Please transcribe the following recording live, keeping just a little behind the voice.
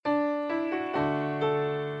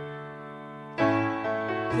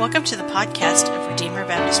Welcome to the podcast of Redeemer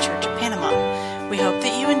Baptist Church of Panama. We hope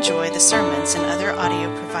that you enjoy the sermons and other audio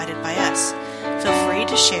provided by us. Feel free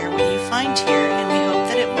to share what you find here, and we hope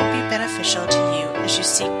that it will be beneficial to you as you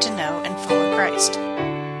seek to know and follow Christ.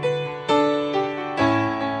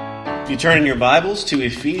 If you turn in your Bibles to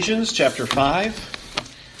Ephesians chapter 5,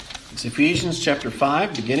 it's Ephesians chapter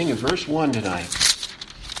 5, beginning of verse 1 tonight.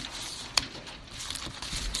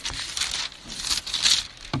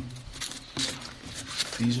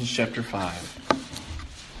 Ephesians chapter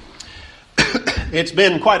 5. It's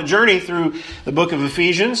been quite a journey through the book of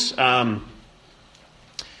Ephesians. We're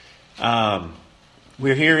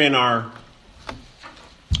here in our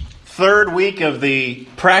third week of the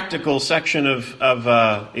practical section of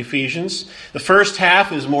Ephesians. The first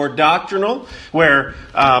half is more doctrinal, where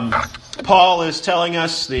Paul is telling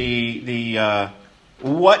us the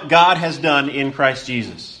what God has done in Christ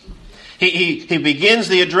Jesus. He begins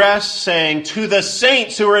the address saying, to the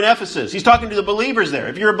saints who are in Ephesus. He's talking to the believers there.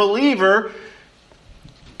 If you're a believer,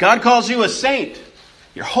 God calls you a saint.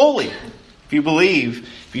 You're holy if you believe,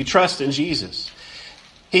 if you trust in Jesus.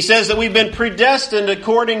 He says that we've been predestined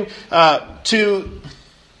according to...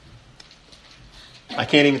 I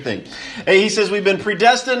can't even think. He says we've been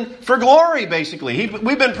predestined for glory, basically.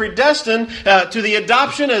 We've been predestined to the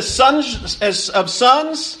adoption as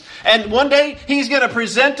sons. And one day He's going to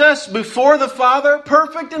present us before the Father,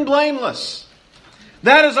 perfect and blameless.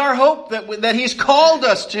 That is our hope that He's called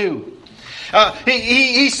us to.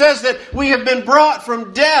 He says that we have been brought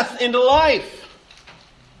from death into life.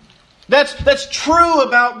 That's true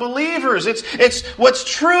about believers. It's what's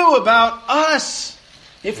true about us.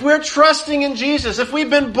 If we're trusting in Jesus, if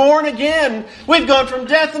we've been born again, we've gone from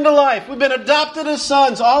death into life. We've been adopted as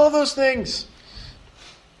sons. All of those things.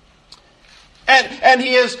 And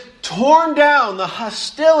He has torn down the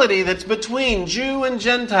hostility that's between Jew and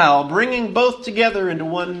Gentile, bringing both together into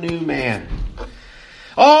one new man.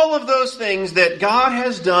 All of those things that God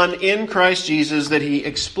has done in Christ Jesus that He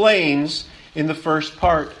explains in the first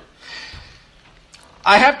part.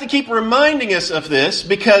 I have to keep reminding us of this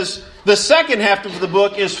because the second half of the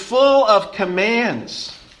book is full of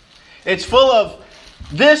commands. It's full of,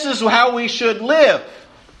 this is how we should live.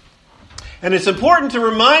 And it's important to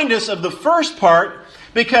remind us of the first part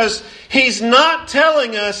because He's not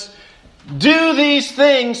telling us, do these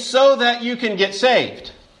things so that you can get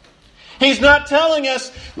saved. He's not telling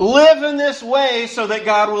us, live in this way so that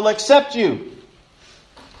God will accept you.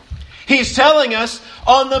 He's telling us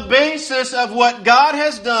on the basis of what God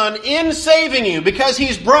has done in saving you, because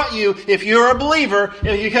He's brought you, if you're a believer,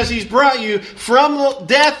 because He's brought you from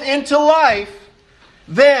death into life,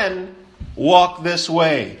 then walk this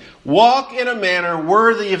way. Walk in a manner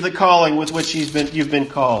worthy of the calling with which you've been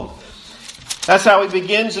called. That's how He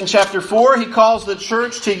begins in chapter 4. He calls the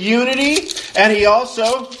church to unity, and He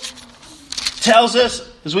also tells us,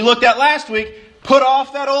 as we looked at last week, put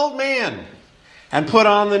off that old man and put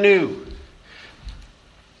on the new.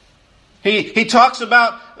 He talks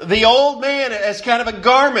about the old man as kind of a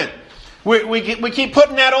garment. We keep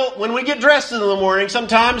putting that old... When we get dressed in the morning,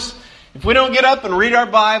 sometimes, if we don't get up and read our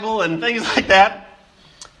Bible and things like that,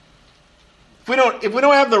 if we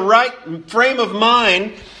don't have the right frame of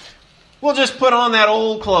mind, we'll just put on that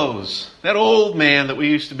old clothes, that old man that we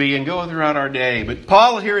used to be, and go throughout our day. But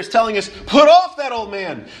Paul here is telling us, put off that old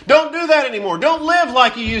man. Don't do that anymore. Don't live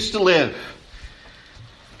like you used to live.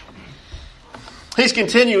 He's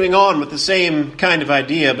continuing on with the same kind of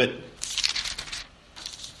idea, but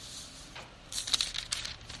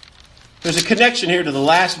there's a connection here to the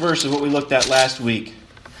last verse of what we looked at last week.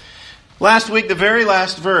 Last week, the very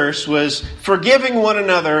last verse was, forgiving one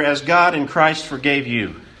another as God in Christ forgave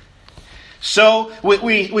you. So,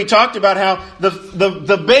 we talked about how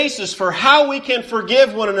the basis for how we can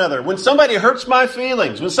forgive one another. When somebody hurts my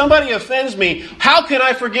feelings, when somebody offends me, how can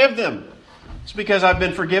I forgive them? It's because I've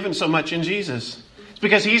been forgiven so much in Jesus. It's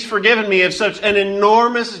because He's forgiven me of such an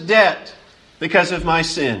enormous debt because of my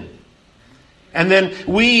sin. And then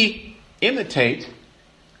we imitate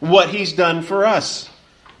what He's done for us.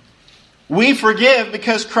 We forgive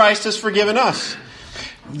because Christ has forgiven us.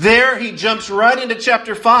 There he jumps right into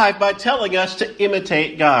chapter 5 by telling us to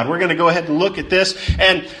imitate God. We're going to go ahead and look at this.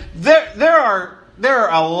 And there are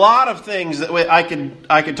a lot of things that I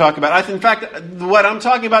could talk about. In fact, what I'm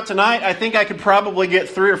talking about tonight, I think I could probably get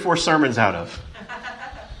 3 or 4 sermons out of.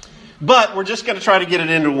 But we're just going to try to get it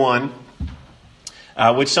into one,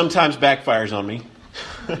 which sometimes backfires on me.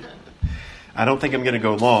 I don't think I'm going to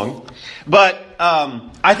go long. But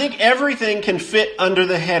I think everything can fit under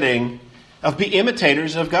the heading of be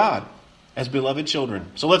imitators of God as beloved children.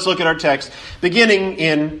 So let's look at our text, beginning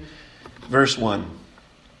in verse 1.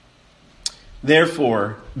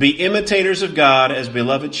 Therefore, be imitators of God as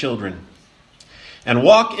beloved children, and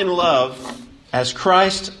walk in love as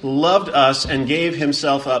Christ loved us and gave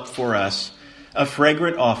himself up for us, a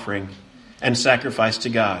fragrant offering and sacrifice to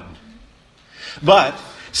God. But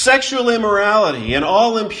sexual immorality and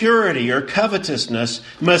all impurity or covetousness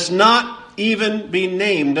must not even be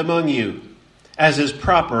named among you, as is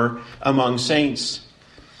proper among saints.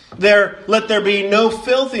 Let there be no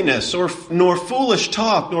filthiness, nor foolish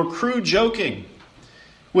talk, nor crude joking,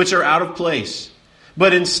 which are out of place.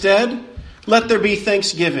 But instead, let there be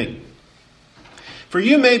thanksgiving. For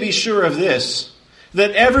you may be sure of this,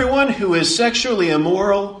 that everyone who is sexually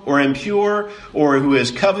immoral or impure or who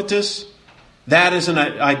is covetous, that is an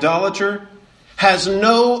idolater, has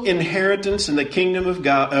no inheritance in the kingdom of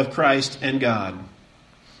God, of Christ and God.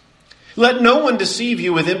 Let no one deceive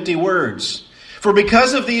you with empty words. For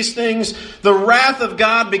because of these things, the wrath of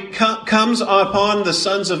God comes upon the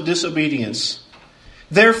sons of disobedience.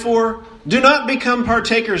 Therefore, do not become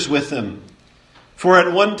partakers with them. For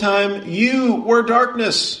at one time you were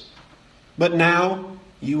darkness, but now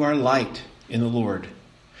you are light in the Lord.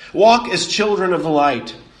 Walk as children of the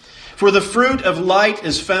light. For the fruit of light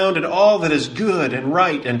is found in all that is good and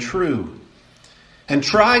right and true. And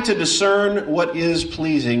try to discern what is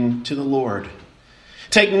pleasing to the Lord.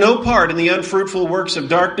 Take no part in the unfruitful works of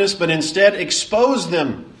darkness, but instead expose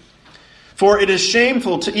them. For it is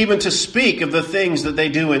shameful even to speak of the things that they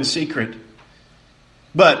do in secret.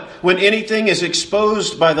 But when anything is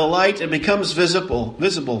exposed by the light, it becomes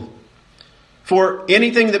visible. For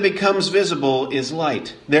anything that becomes visible is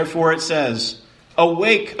light. Therefore it says,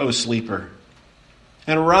 "Awake, O sleeper,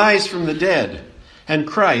 and rise from the dead, and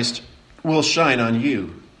Christ will shine on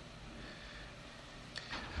you."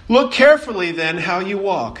 Look carefully then how you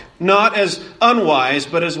walk, not as unwise,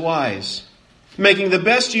 but as wise, making the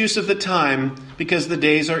best use of the time, because the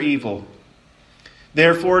days are evil.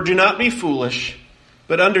 Therefore do not be foolish,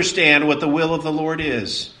 but understand what the will of the Lord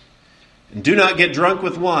is. And do not get drunk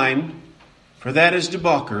with wine, for that is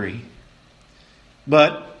debauchery.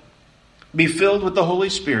 But be filled with the Holy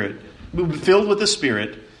Spirit, be filled with the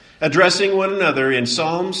Spirit, addressing one another in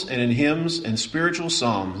psalms and in hymns and spiritual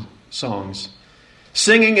songs,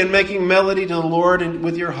 singing and making melody to the Lord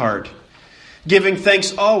with your heart, giving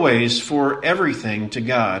thanks always for everything to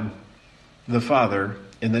God, the Father,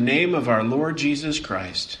 in the name of our Lord Jesus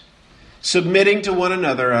Christ, submitting to one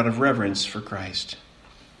another out of reverence for Christ.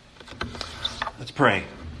 Let's pray.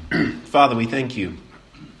 Father, we thank you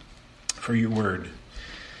for your word.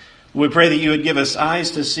 We pray that you would give us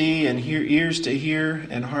eyes to see and ears to hear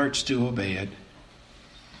and hearts to obey it.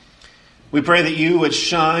 We pray that you would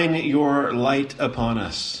shine your light upon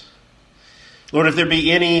us. Lord, if there be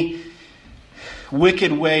any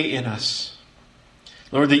wicked way in us,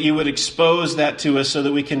 Lord, that you would expose that to us so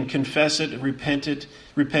that we can confess it, repent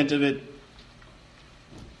of it,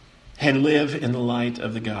 and live in the light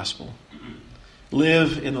of the gospel.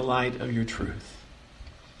 Live in the light of your truth.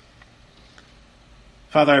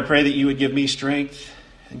 Father, I pray that you would give me strength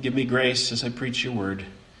and give me grace as I preach your word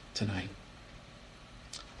tonight.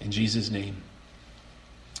 In Jesus' name,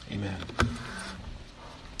 amen.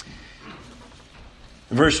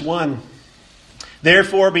 Verse 1,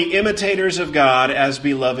 therefore be imitators of God as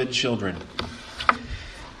beloved children.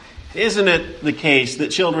 Isn't it the case that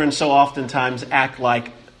children so oftentimes act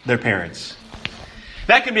like their parents?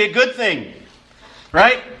 That can be a good thing,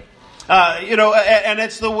 right? And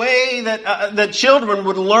it's the way that children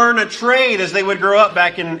would learn a trade as they would grow up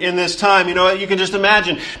back in this time. You can just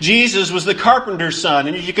imagine Jesus was the carpenter's son.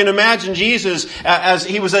 And you can imagine Jesus as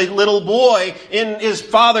he was a little boy in his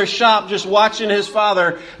father's shop, just watching his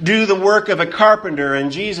father do the work of a carpenter.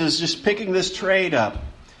 And Jesus just picking this trade up.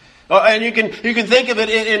 And you can think of it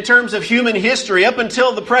in terms of human history. Up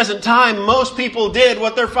until the present time, most people did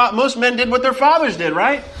most men did what their fathers did,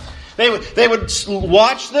 right? They would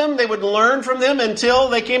watch them, they would learn from them until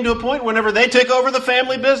they came to a point whenever they took over the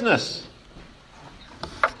family business.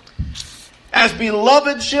 As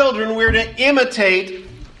beloved children, we're to imitate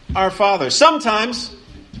our fathers. Sometimes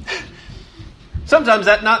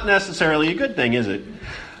that's not necessarily a good thing, is it?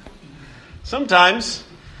 Sometimes,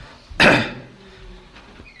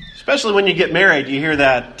 especially when you get married, you hear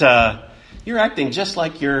that you're acting just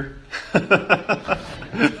like your...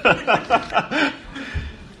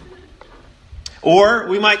 Or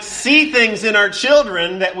we might see things in our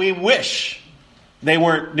children that we wish they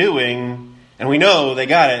weren't doing, and we know they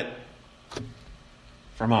got it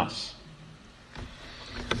from us.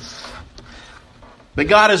 But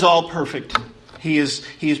God is all perfect. He is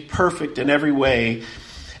perfect in every way.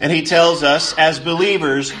 And He tells us as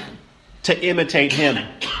believers to imitate Him.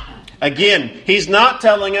 Again, he's not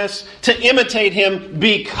telling us to imitate him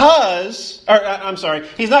he's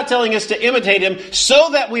not telling us to imitate him so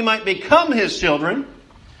that we might become his children.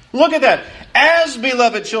 Look at that. As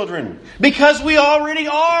beloved children, because we already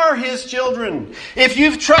are his children. If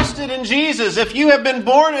you've trusted in Jesus, if you have been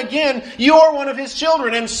born again, you're one of his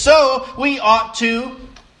children. And so we ought to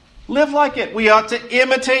live like it. We ought to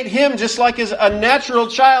imitate him just like as a natural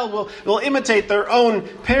child will imitate their own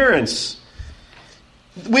parents.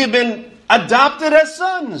 We've been adopted as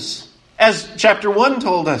sons, as chapter 1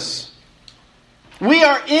 told us. We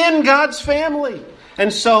are in God's family,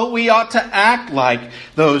 and so we ought to act like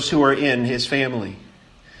those who are in his family.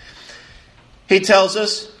 He tells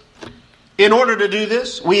us, in order to do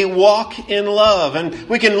this, we walk in love. And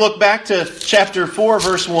we can look back to chapter 4,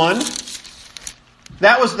 verse 1.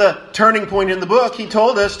 That was the turning point in the book. He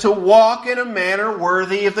told us to walk in a manner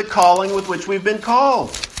worthy of the calling with which we've been called.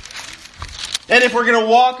 And if we're going to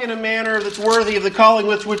walk in a manner that's worthy of the calling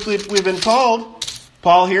with which we've been called,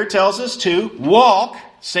 Paul here tells us to walk,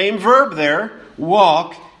 same verb there,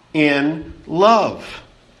 walk in love.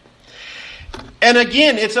 And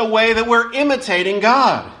again, it's a way that we're imitating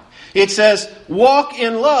God. It says, walk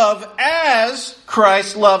in love as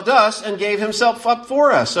Christ loved us and gave himself up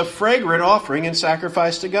for us, a fragrant offering and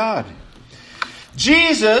sacrifice to God.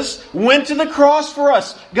 Jesus went to the cross for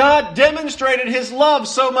us. God demonstrated his love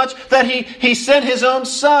so much that he sent his own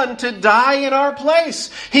son to die in our place.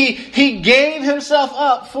 He gave himself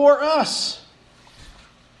up for us.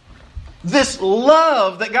 This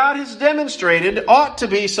love that God has demonstrated ought to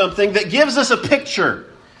be something that gives us a picture.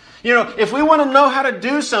 You know, if we want to know how to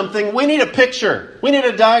do something, we need a picture. We need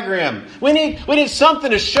a diagram. We need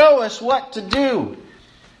something to show us what to do.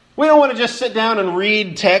 We don't want to just sit down and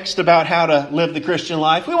read text about how to live the Christian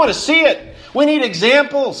life. We want to see it. We need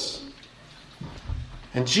examples.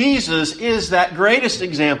 And Jesus is that greatest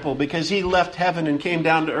example because he left heaven and came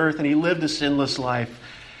down to earth and he lived a sinless life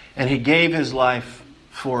and he gave his life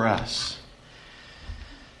for us.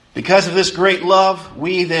 Because of this great love,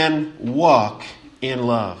 we then walk in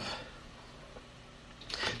love.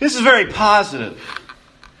 This is very positive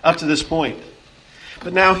up to this point.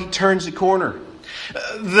 But now he turns the corner.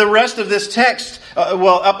 The rest of this text,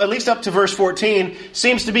 at least up to verse 14,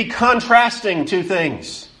 seems to be contrasting two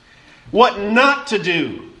things. What not to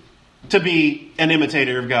do to be an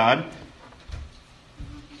imitator of God.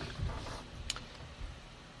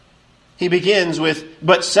 He begins with,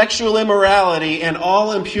 but sexual immorality and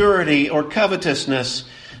all impurity or covetousness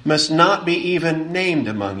must not be even named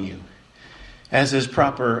among you, as is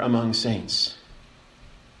proper among saints.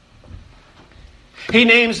 He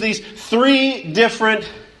names these three different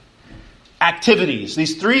activities,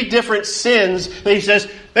 these three different sins that he says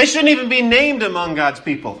they shouldn't even be named among God's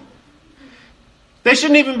people. They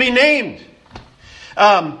shouldn't even be named.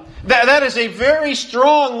 That is a very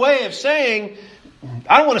strong way of saying,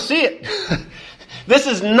 I don't want to see it. This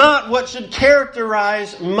is not what should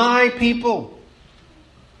characterize my people.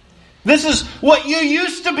 This is what you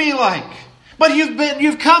used to be like. But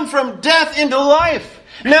you've come from death into life.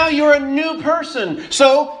 Now you're a new person.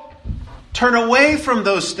 So turn away from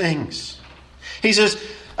those things. He says,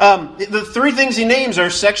 the three things he names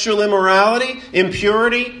are sexual immorality,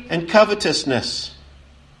 impurity, and covetousness.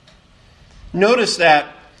 Notice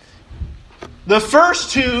that the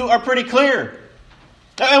first two are pretty clear.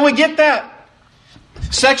 And we get that.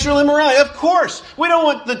 Sexual immorality, of course. We don't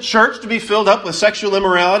want the church to be filled up with sexual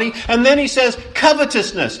immorality. And then he says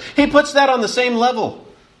covetousness. He puts that on the same level.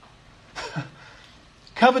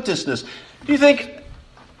 Covetousness. Do you think,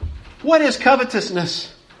 what is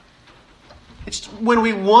covetousness? It's when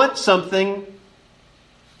we want something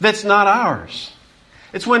that's not ours.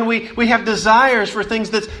 It's when we have desires for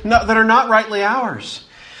things that are not rightly ours.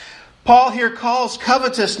 Paul here calls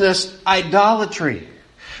covetousness idolatry.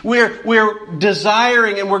 We're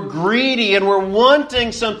desiring and we're greedy and we're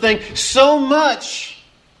wanting something so much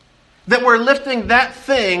that we're lifting that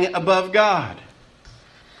thing above God.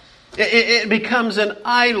 It becomes an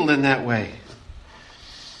idol in that way.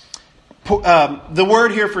 The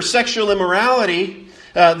word here for sexual immorality,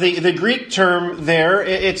 the Greek term there,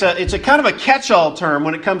 it's a kind of a catch-all term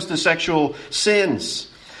when it comes to sexual sins.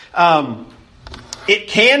 It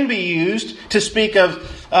can be used to speak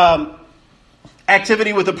of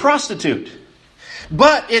activity with a prostitute.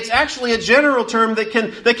 But it's actually a general term that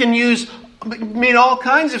can mean all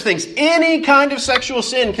kinds of things. Any kind of sexual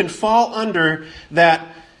sin can fall under that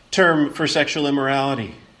term for sexual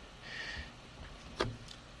immorality.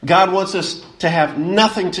 God wants us to have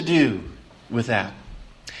nothing to do with that.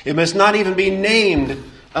 It must not even be named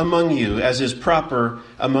among you, as is proper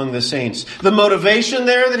among the saints. The motivation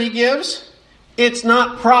there that he gives It's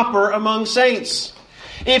not proper among saints.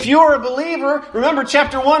 If you're a believer, remember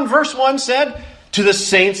chapter 1, verse 1 said, to the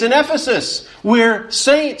saints in Ephesus, we're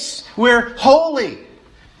saints, we're holy.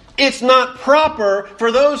 It's not proper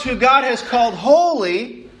for those who God has called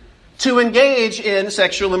holy to engage in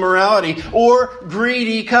sexual immorality or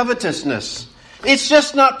greedy covetousness. It's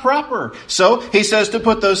just not proper. So he says to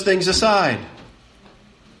put those things aside.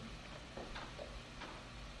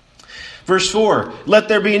 Verse 4, let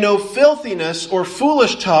there be no filthiness or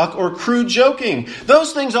foolish talk or crude joking.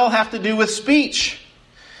 Those things all have to do with speech.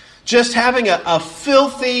 Just having a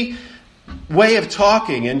filthy way of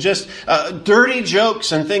talking and just dirty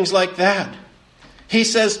jokes and things like that. He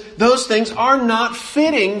says those things are not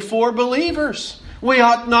fitting for believers. We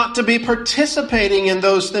ought not to be participating in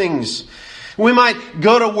those things. We might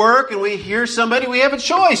go to work and we hear somebody. We have a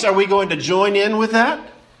choice. Are we going to join in with that?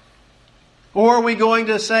 Or are we going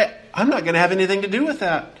to say, I'm not going to have anything to do with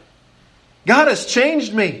that. God has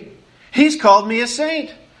changed me. He's called me a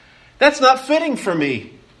saint. That's not fitting for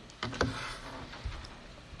me.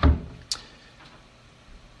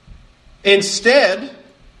 Instead,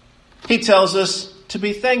 he tells us to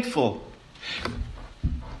be thankful.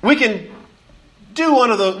 We can do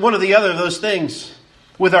one of the other of those things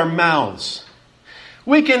with our mouths.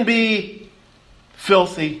 We can be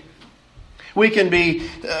filthy. We can be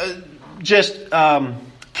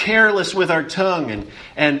careless with our tongue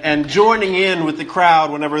and joining in with the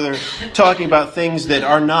crowd whenever they're talking about things that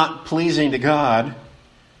are not pleasing to God.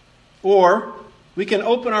 Or we can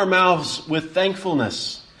open our mouths with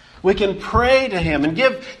thankfulness. We can pray to Him and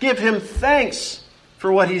give Him thanks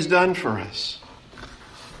for what He's done for us.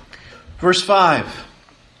 Verse 5.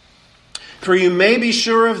 For you may be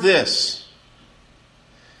sure of this.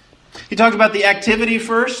 He talked about the activity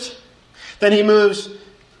first. Then he moves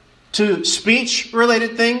to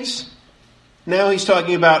speech-related things. Now he's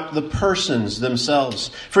talking about the persons themselves.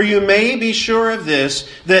 For you may be sure of this,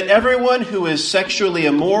 that everyone who is sexually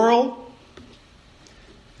immoral,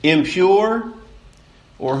 impure,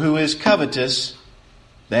 or who is covetous,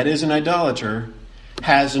 that is an idolater,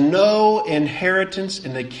 has no inheritance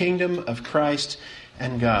in the kingdom of Christ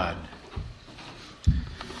and God.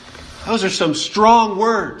 Those are some strong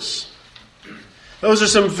words. Those are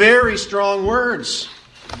some very strong words.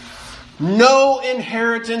 No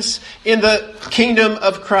inheritance in the kingdom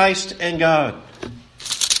of Christ and God.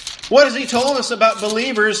 What has he told us about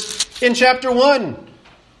believers in chapter 1?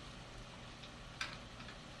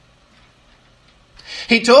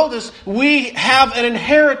 He told us we have an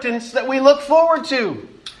inheritance that we look forward to.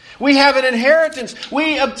 We have an inheritance.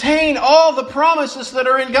 We obtain all the promises that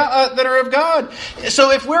are in God, that are of God.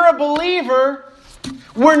 So if we're a believer,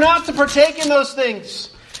 we're not to partake in those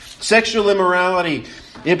things. Sexual immorality,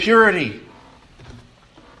 impurity,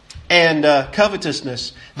 and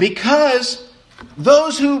covetousness. Because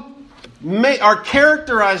those who are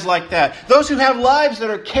characterized like that, those who have lives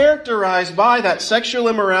that are characterized by that sexual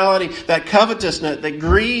immorality, that covetousness, that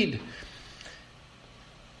greed,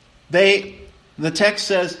 the text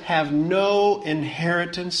says, have no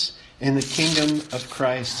inheritance in the kingdom of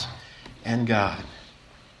Christ and God.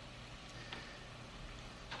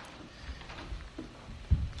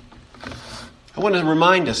 I want to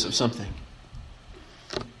remind us of something.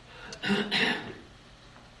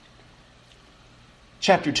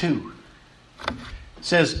 Chapter 2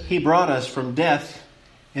 says, He brought us from death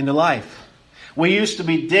into life. We used to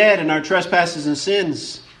be dead in our trespasses and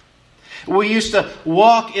sins. We used to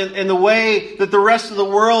walk in the way that the rest of the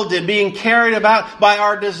world did, being carried about by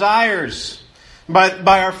our desires, by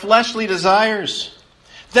our fleshly desires.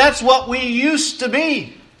 That's what we used to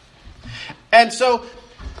be. And so,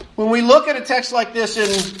 when we look at a text like this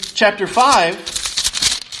in chapter 5,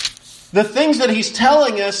 the things that he's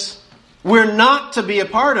telling us we're not to be a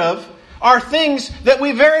part of are things that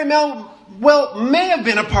we very well may have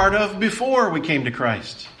been a part of before we came to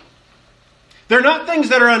Christ. They're not things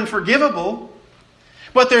that are unforgivable,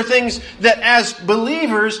 but they're things that as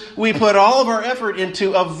believers we put all of our effort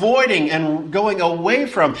into avoiding and going away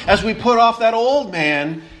from as we put off that old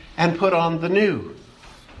man and put on the new.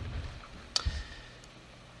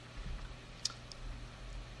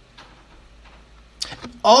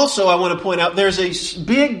 Also, I want to point out there's a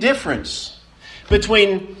big difference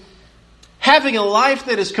between having a life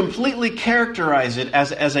that is completely characterized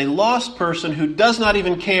as a lost person who does not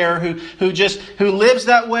even care, who lives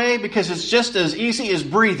that way because it's just as easy as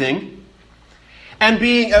breathing, and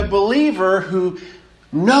being a believer who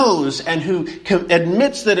knows and who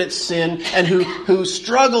admits that it's sin and who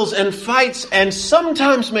struggles and fights and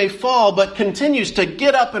sometimes may fall but continues to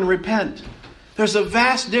get up and repent. There's a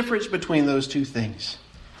vast difference between those two things.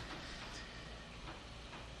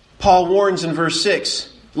 Paul warns in verse 6,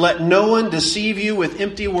 "Let no one deceive you with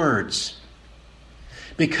empty words.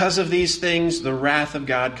 Because of these things, the wrath of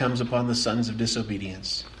God comes upon the sons of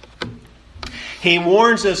disobedience." He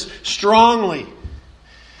warns us strongly.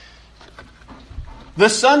 The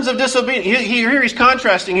sons of disobedience, here he's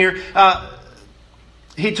contrasting here.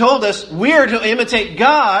 He told us we are to imitate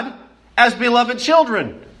God as beloved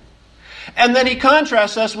children. And then he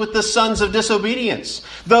contrasts us with the sons of disobedience.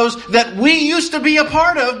 Those that we used to be a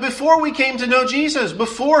part of before we came to know Jesus.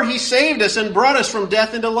 Before He saved us and brought us from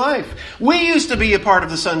death into life. We used to be a part of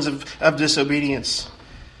the sons of disobedience.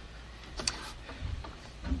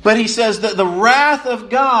 But he says that the wrath of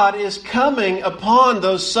God is coming upon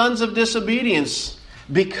those sons of disobedience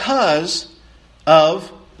because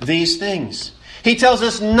of these things. He tells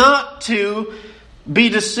us not to be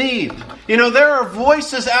deceived. You know, there are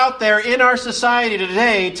voices out there in our society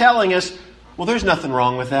today telling us, well, there's nothing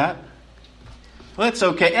wrong with that. Well, it's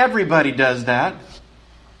okay. Everybody does that.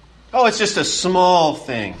 Oh, it's just a small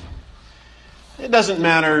thing. It doesn't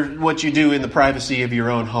matter what you do in the privacy of your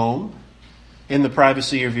own home, in the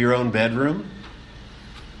privacy of your own bedroom,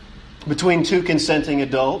 between two consenting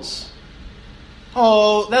adults.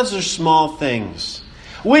 Oh, those are small things.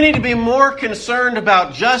 We need to be more concerned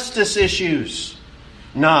about justice issues,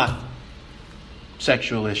 not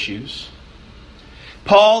sexual issues.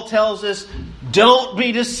 Paul tells us, don't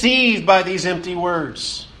be deceived by these empty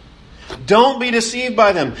words. Don't be deceived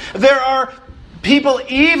by them. There are people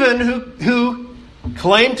even who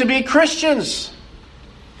claim to be Christians,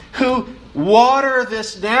 who water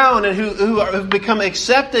this down and who have become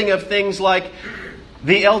accepting of things like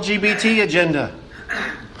the LGBT agenda.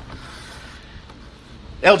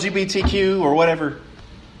 LGBTQ or whatever.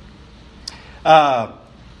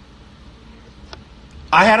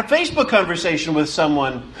 I had a Facebook conversation with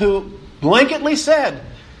someone who blanketly said,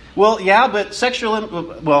 well, yeah, but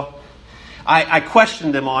I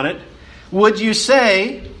questioned them on it. Would you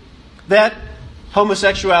say that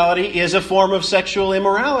homosexuality is a form of sexual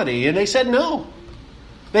immorality? And they said no.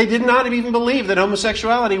 They did not even believe that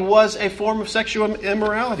homosexuality was a form of sexual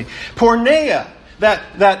immorality. Porneia,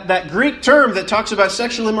 that Greek term that talks about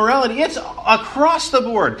sexual immorality, it's across the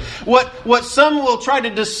board. What some will try to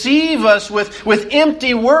deceive us with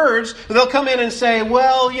empty words, they'll come in and say,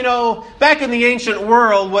 well, you know, back in the ancient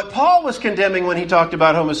world, what Paul was condemning when he talked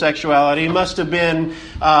about homosexuality must have been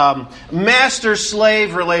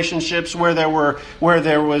master-slave relationships where there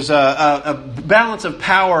was a balance of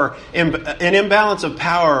power, an imbalance of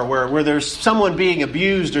power, where there's someone being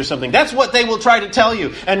abused or something. That's what they will try to tell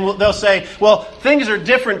you. And they'll say, well, things are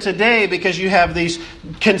different today because you have these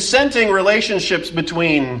consenting relationships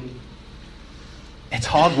between... It's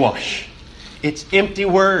hogwash. It's empty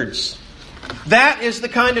words. That is the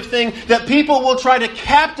kind of thing that people will try to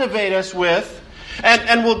captivate us with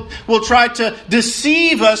and will try to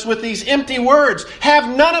deceive us with these empty words. Have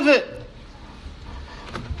none of it.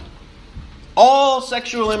 All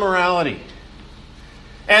sexual immorality.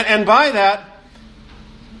 And by that,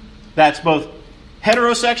 that's both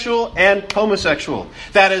heterosexual and homosexual.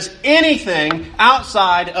 That is anything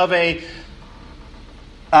outside of a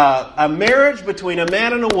marriage between a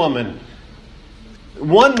man and a woman.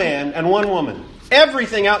 One man and one woman.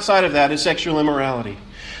 Everything outside of that is sexual immorality.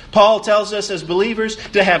 Paul tells us as believers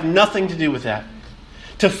to have nothing to do with that.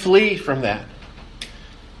 To flee from that.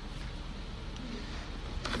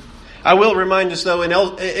 I will remind us, though, in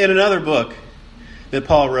another book that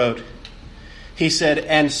Paul wrote, he said,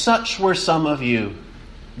 and such were some of you,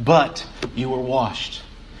 but you were washed.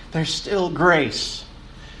 There's still grace.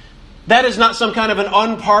 That is not some kind of an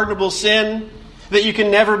unpardonable sin that you can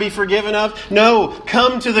never be forgiven of. No,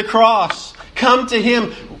 come to the cross. Come to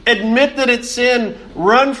Him. Admit that it's sin.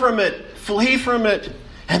 Run from it. Flee from it.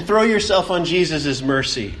 And throw yourself on Jesus'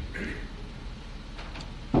 mercy.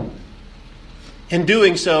 In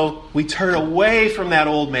doing so, we turn away from that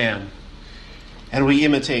old man and we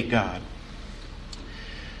imitate God.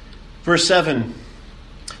 Verse 7,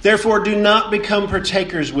 therefore do not become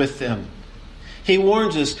partakers with them. He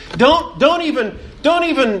warns us, don't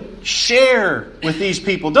even share with these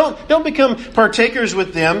people. Don't become partakers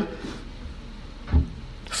with them.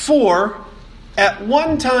 For at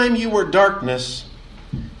one time you were darkness,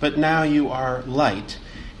 but now you are light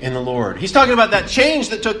in the Lord. He's talking about that change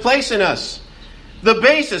that took place in us. The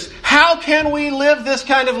basis, how can we live this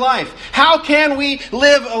kind of life? How can we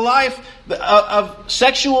live a life of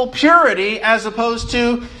sexual purity as opposed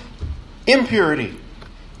to impurity,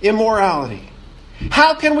 immorality?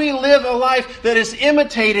 How can we live a life that is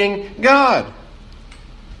imitating God?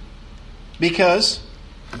 Because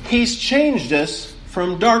He's changed us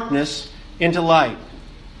from darkness into light.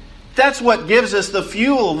 That's what gives us the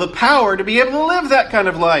fuel, the power to be able to live that kind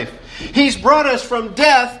of life. He's brought us from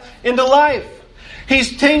death into life.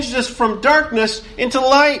 He's changed us from darkness into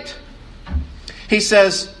light. He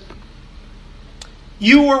says,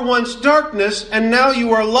 you were once darkness, and now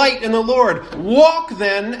you are light in the Lord. Walk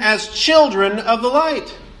then as children of the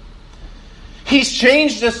light. He's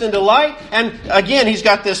changed us into light. And again, he's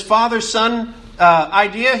got this father-son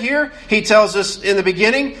idea here. He tells us in the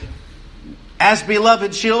beginning, as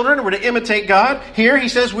beloved children, we're to imitate God. Here he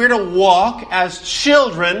says we're to walk as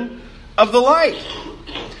children of the light.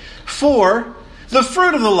 For the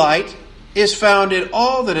fruit of the light is found in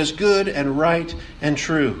all that is good and right and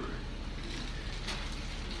true.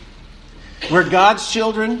 We're God's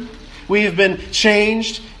children. We have been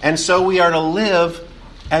changed, and so we are to live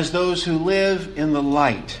as those who live in the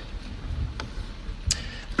light.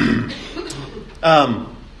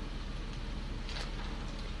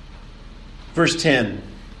 Verse 10.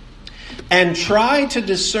 And try to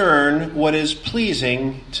discern what is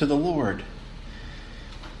pleasing to the Lord.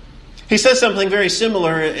 He says something very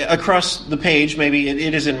similar across the page. Maybe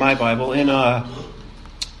it is in my Bible. In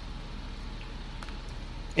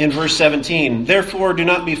verse 17, therefore do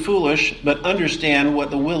not be foolish, but understand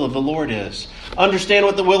what the will of the Lord is. Understand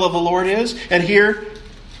what the will of the Lord is. And here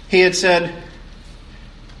he had said,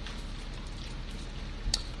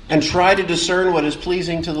 and try to discern what is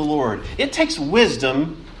pleasing to the Lord. It takes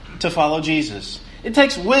wisdom to follow Jesus. It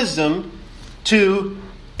takes wisdom to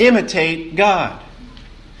imitate God.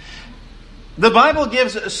 The Bible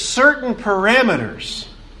gives certain parameters.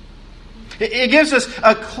 It gives us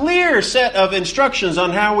a clear set of instructions on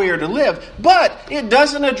how we are to live, but it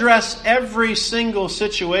doesn't address every single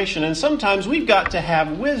situation. And sometimes we've got to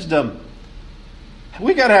have wisdom.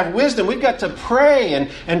 We've got to have wisdom. We've got to pray and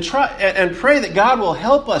pray that God will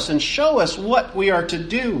help us and show us what we are to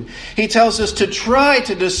do. He tells us to try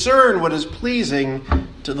to discern what is pleasing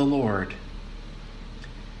to the Lord.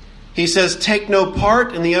 He says, take no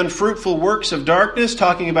part in the unfruitful works of darkness,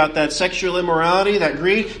 talking about that sexual immorality, that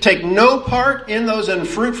greed. Take no part in those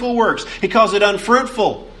unfruitful works. He calls it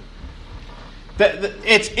unfruitful.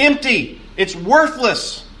 It's empty. It's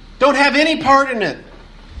worthless. Don't have any part in it.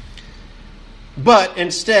 But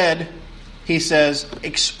instead, he says,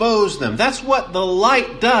 expose them. That's what the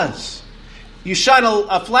light does. You shine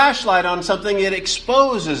a flashlight on something, it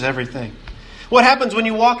exposes everything. What happens when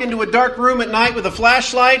you walk into a dark room at night with a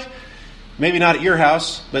flashlight? Maybe not at your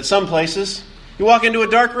house, but some places. You walk into a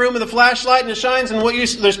dark room with a flashlight and it shines, and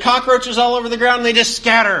there's cockroaches all over the ground and they just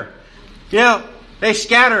scatter. Yeah, they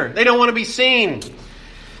scatter. They don't want to be seen.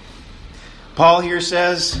 Paul here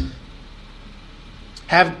says,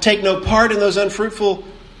 take no part in those unfruitful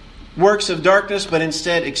works of darkness, but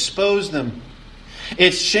instead expose them.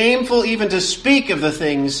 It's shameful even to speak of the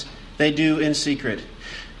things they do in secret.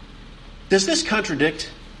 Does this contradict?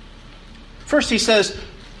 First he says,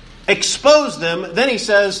 expose them. Then he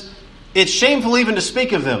says, it's shameful even to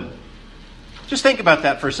speak of them. Just think about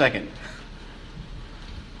that for a second.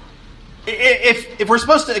 If we're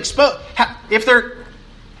supposed to expose,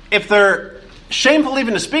 if they're shameful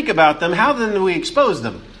even to speak about them, how then do we expose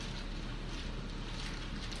them?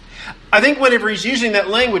 I think whenever he's using that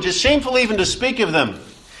language, it's shameful even to speak of them.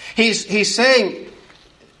 He's saying,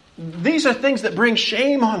 these are things that bring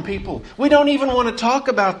shame on people. We don't even want to talk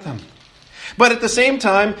about them. But at the same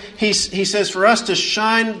time, he says for us to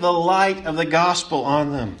shine the light of the gospel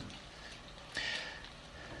on them.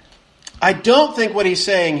 I don't think what he's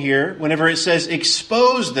saying here, whenever it says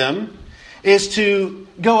expose them, is to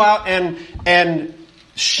go out and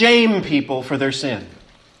shame people for their sin.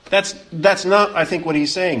 That's not, I think, what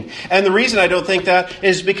he's saying. And the reason I don't think that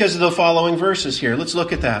is because of the following verses here. Let's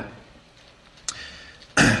look at that.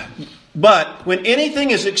 But when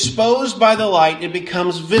anything is exposed by the light, it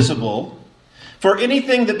becomes visible. For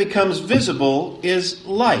anything that becomes visible is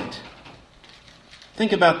light.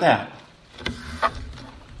 Think about that.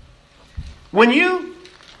 When you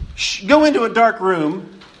go into a dark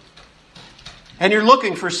room and you're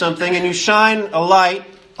looking for something and you shine a light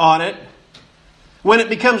on it, when it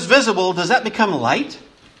becomes visible, does that become light?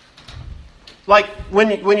 Like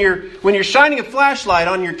when you're shining a flashlight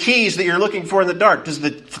on your keys that you're looking for in the dark, does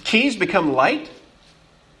the keys become light?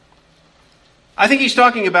 I think he's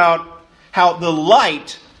talking about how the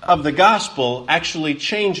light of the gospel actually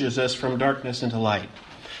changes us from darkness into light.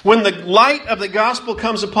 When the light of the gospel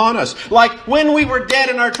comes upon us, like when we were dead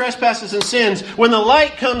in our trespasses and sins, when the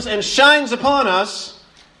light comes and shines upon us,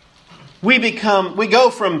 we go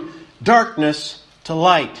from darkness to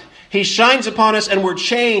light. He shines upon us and we're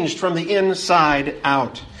changed from the inside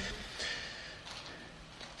out.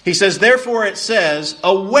 He says, therefore it says,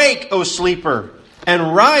 awake, O sleeper,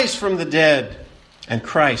 and rise from the dead, and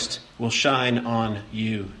Christ will shine on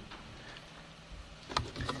you.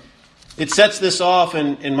 It sets this off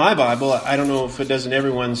in my Bible. I don't know if it does in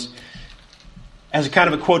everyone's, as a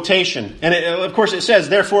kind of a quotation. And of course it says,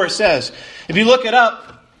 therefore it says. If you look it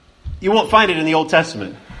up, you won't find it in the Old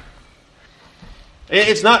Testament.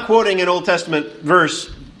 It's not quoting an Old Testament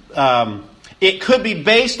verse. It could be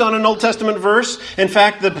based on an Old Testament verse. In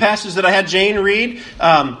fact, the passage that I had Jane read,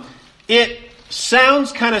 it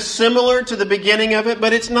sounds kind of similar to the beginning of it,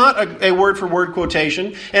 but it's not a word-for-word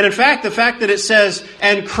quotation. And in fact, the fact that it says,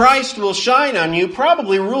 and Christ will shine on you,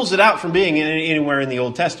 probably rules it out from being anywhere in the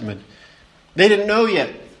Old Testament. They didn't know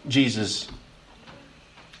yet Jesus.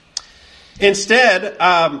 Instead,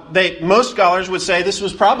 most scholars would say this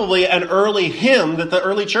was probably an early hymn that the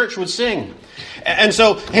early church would sing. And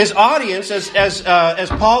so his audience, as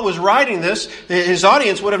Paul was writing this, his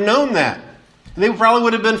audience would have known that. They probably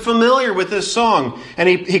would have been familiar with this song. And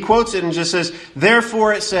he quotes it and just says,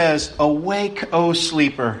 therefore it says, awake, O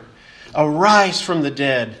sleeper, arise from the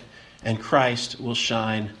dead, and Christ will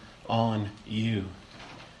shine on you.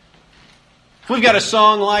 If we've got a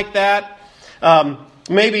song like that,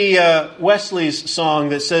 maybe Wesley's song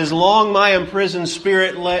that says, long my imprisoned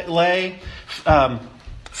spirit lay,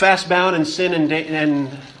 fast bound in sin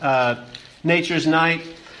and nature's night.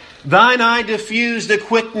 Thine eye diffused a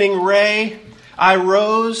quickening ray. I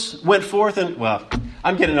rose, went forth, and... Well,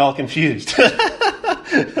 I'm getting all confused.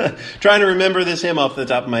 Trying to remember this hymn off the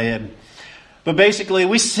top of my head. But basically,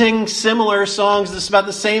 we sing similar songs. It's about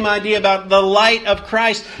the same idea about the light of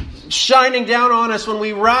Christ shining down on us when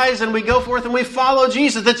we rise and we go forth and we follow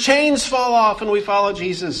Jesus. The chains fall off and we follow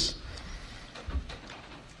Jesus.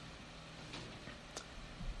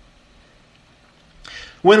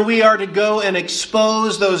 When we are to go and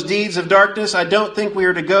expose those deeds of darkness, I don't think we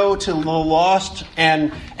are to go to the lost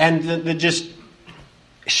and just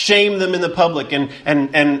shame them in the public and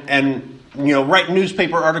write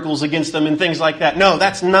newspaper articles against them and things like that. No,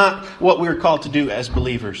 that's not what we're called to do as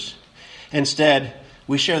believers. Instead,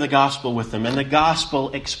 we share the gospel with them, and the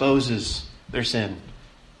gospel exposes their sin.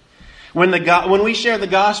 When we share the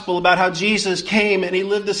gospel about how Jesus came and He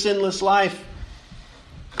lived a sinless life,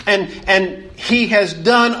 and He has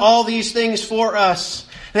done all these things for us.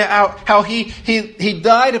 How he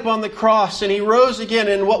died upon the cross and He rose again.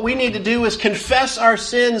 And what we need to do is confess our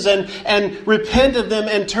sins and repent of them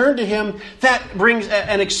and turn to Him. That brings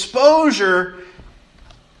an exposure.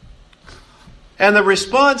 And the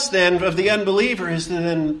response then of the unbeliever is to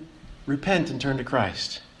then repent and turn to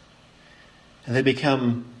Christ. And they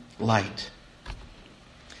become light.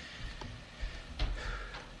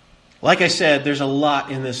 Like I said, there's a lot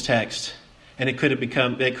in this text, and it could have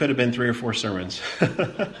been 3 or 4 sermons.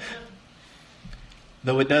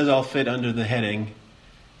 Though it does all fit under the heading,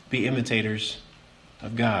 be imitators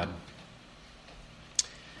of God.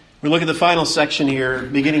 We look at the final section here,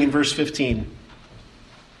 beginning in verse 15.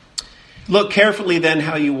 Look carefully then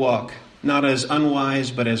how you walk, not as unwise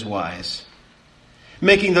but as wise,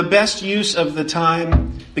 making the best use of the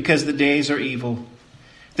time, because the days are evil.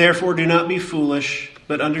 Therefore do not be foolish,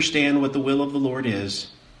 but understand what the will of the Lord is.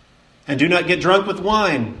 And do not get drunk with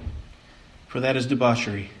wine, for that is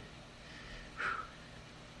debauchery.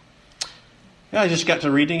 I just got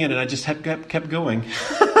to reading it and I just kept going.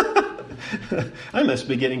 I must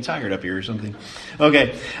be getting tired up here or something.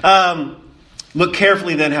 Okay. Look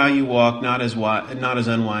carefully then how you walk, not as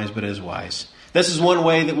unwise, but as wise. This is one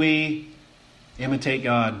way that we imitate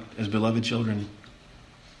God as beloved children.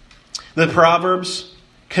 The Proverbs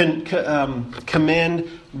commend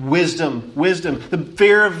wisdom. Wisdom. The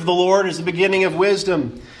fear of the Lord is the beginning of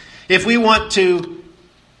wisdom. If we want to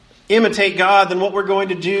imitate God, then what we're going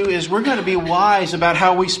to do is we're going to be wise about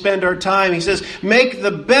how we spend our time. He says, make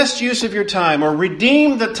the best use of your time, or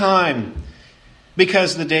redeem the time,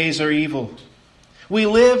 because the days are evil. We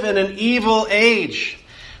live in an evil age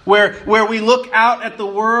where we look out at the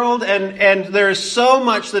world and there's so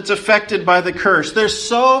much that's affected by the curse. There's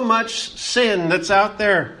so much sin that's out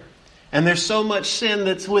there. And there's so much sin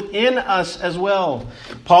that's within us as well.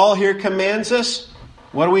 Paul here commands us,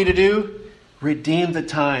 what are we to do? Redeem the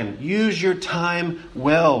time. Use your time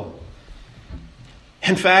well.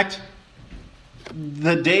 In fact,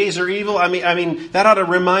 the days are evil. I mean, that ought to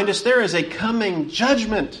remind us there is a coming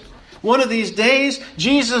judgment. One of these days,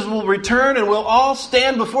 Jesus will return and we'll all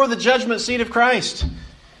stand before the judgment seat of Christ.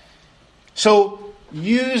 So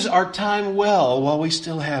use our time well while we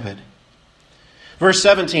still have it. Verse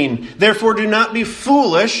 17, therefore do not be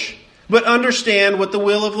foolish, but understand what the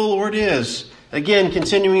will of the Lord is. Again,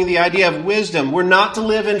 continuing the idea of wisdom. We're not to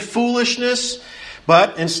live in foolishness,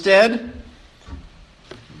 but instead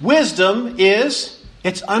Wisdom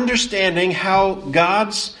it's understanding how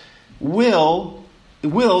God's wills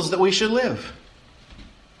that we should live.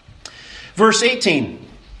 Verse 18.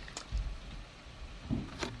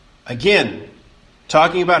 Again,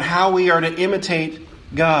 talking about how we are to imitate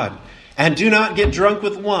God. And do not get drunk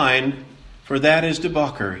with wine, for that is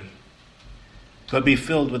debauchery, but be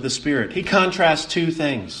filled with the Spirit. He contrasts two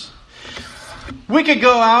things. We could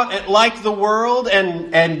go out and like the world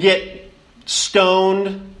and get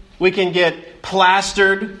stoned. We can get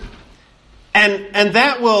plastered. And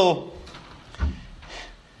that will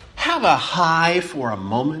have a high for a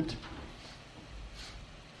moment.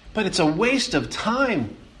 But it's a waste of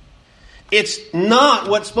time. It's not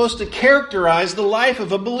what's supposed to characterize the life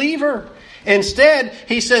of a believer. Instead,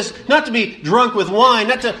 he says not to be drunk with wine,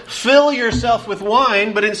 not to fill yourself with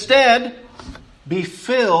wine, but instead be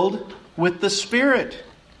filled with the Spirit.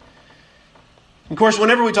 Of course,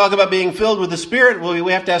 whenever we talk about being filled with the Spirit,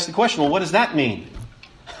 we have to ask the question, well, what does that mean?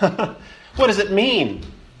 What does it mean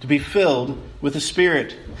to be filled with the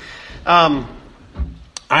Spirit?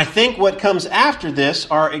 I think what comes after this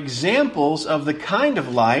are examples of the kind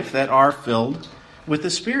of life that are filled with the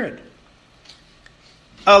Spirit.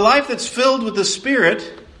 A life that's filled with the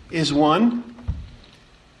Spirit is one,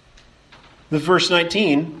 the verse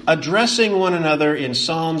 19, addressing one another in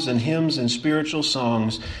psalms and hymns and spiritual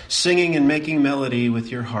songs, singing and making melody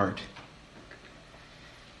with your heart.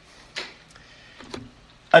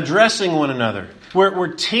 Addressing one another.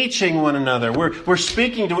 We're teaching one another. We're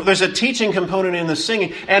speaking to. There's a teaching component in the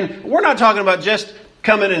singing. And we're not talking about just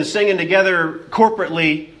coming and singing together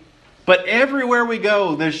corporately. But everywhere we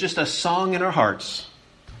go, there's just a song in our hearts.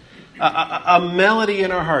 A melody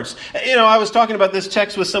in our hearts. I was talking about this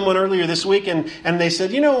text with someone earlier this week. And they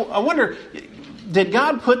said, I wonder, did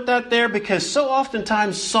God put that there? Because so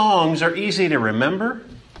oftentimes songs are easy to remember.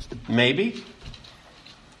 Maybe.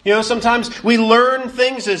 Sometimes we learn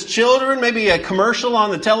things as children, maybe a commercial on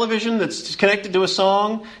the television that's connected to a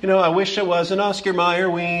song. I wish I was an Oscar Mayer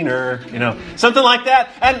wiener, something like that.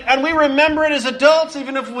 And we remember it as adults,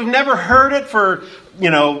 even if we've never heard it for,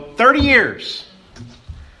 30 years.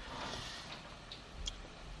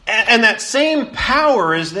 And that same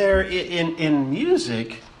power is there in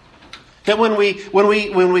music, that when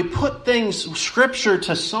we put things, Scripture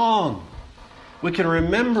to song, we can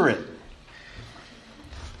remember it.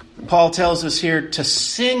 Paul tells us here to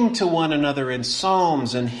sing to one another in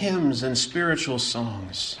psalms and hymns and spiritual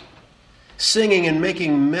songs, singing and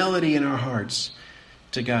making melody in our hearts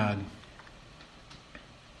to God.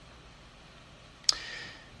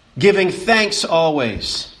 Giving thanks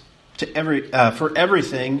always for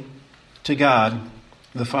everything to God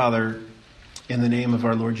the Father in the name of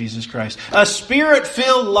our Lord Jesus Christ. A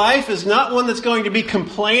Spirit-filled life is not one that's going to be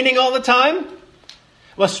complaining all the time.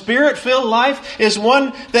 A Spirit-filled life is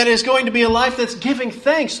one that is going to be a life that's giving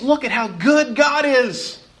thanks. Look at how good God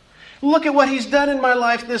is. Look at what He's done in my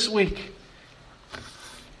life this week.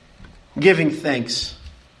 Giving thanks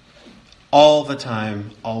all the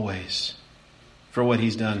time, always, for what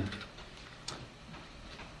He's done.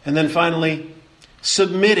 And then finally,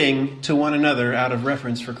 submitting to one another out of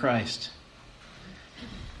reverence for Christ.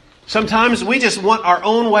 Sometimes we just want our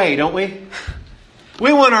own way, don't we?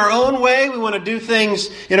 We want our own way. We want to do things,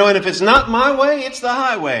 and if it's not my way, it's the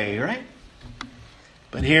highway, right?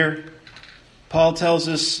 But here, Paul tells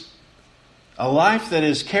us a life that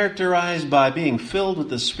is characterized by being filled with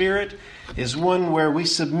the Spirit is one where we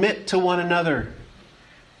submit to one another.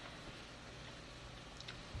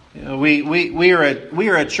 We are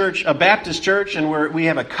a church, a Baptist church, and we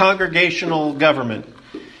have a congregational government.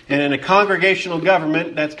 And in a congregational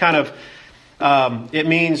government, that's kind of it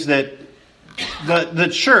means that the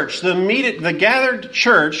church, the gathered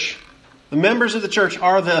church, the members of the church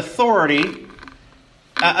are the authority.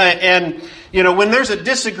 And when there's a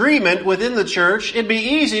disagreement within the church, it'd be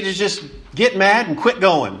easy to just get mad and quit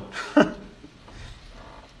going.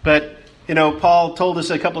 But Paul told us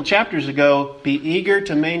a couple of chapters ago, be eager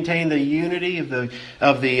to maintain the unity of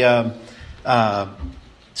the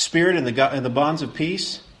Spirit and the bonds of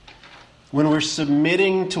peace. When we're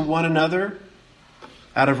submitting to one another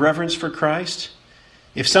out of reverence for Christ,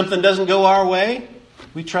 if something doesn't go our way,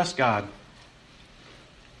 we trust God.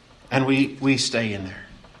 And we stay in there.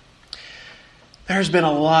 There's been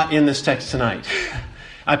a lot in this text tonight.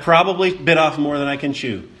 I probably bit off more than I can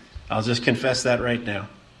chew. I'll just confess that right now.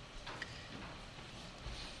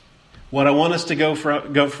 What I want us to go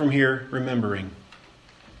from here remembering.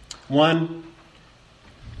 One,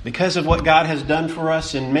 because of what God has done for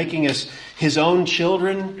us in making us His own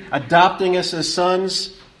children, adopting us as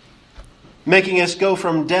sons, making us go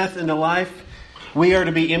from death into life, we are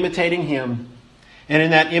to be imitating Him. And in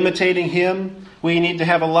that imitating Him, we need to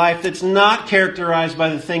have a life that's not characterized by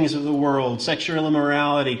the things of the world, sexual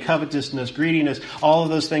immorality, covetousness, greediness, all of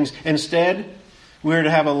those things. Instead, we're to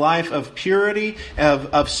have a life of purity,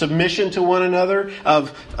 of submission to one another,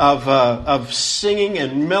 of singing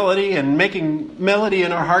and melody and making melody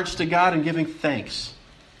in our hearts to God and giving thanks.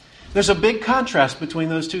 There's a big contrast between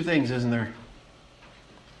those two things, isn't there?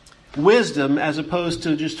 Wisdom as opposed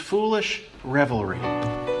to just foolish revelry.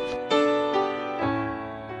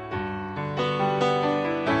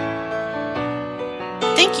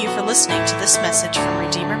 Thank you for listening to this message from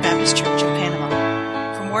Redeemer Baptist Church in Panama.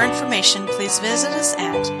 For more information, please visit us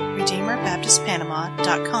at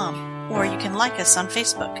RedeemerBaptistPanama.com, or you can like us on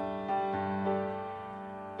Facebook.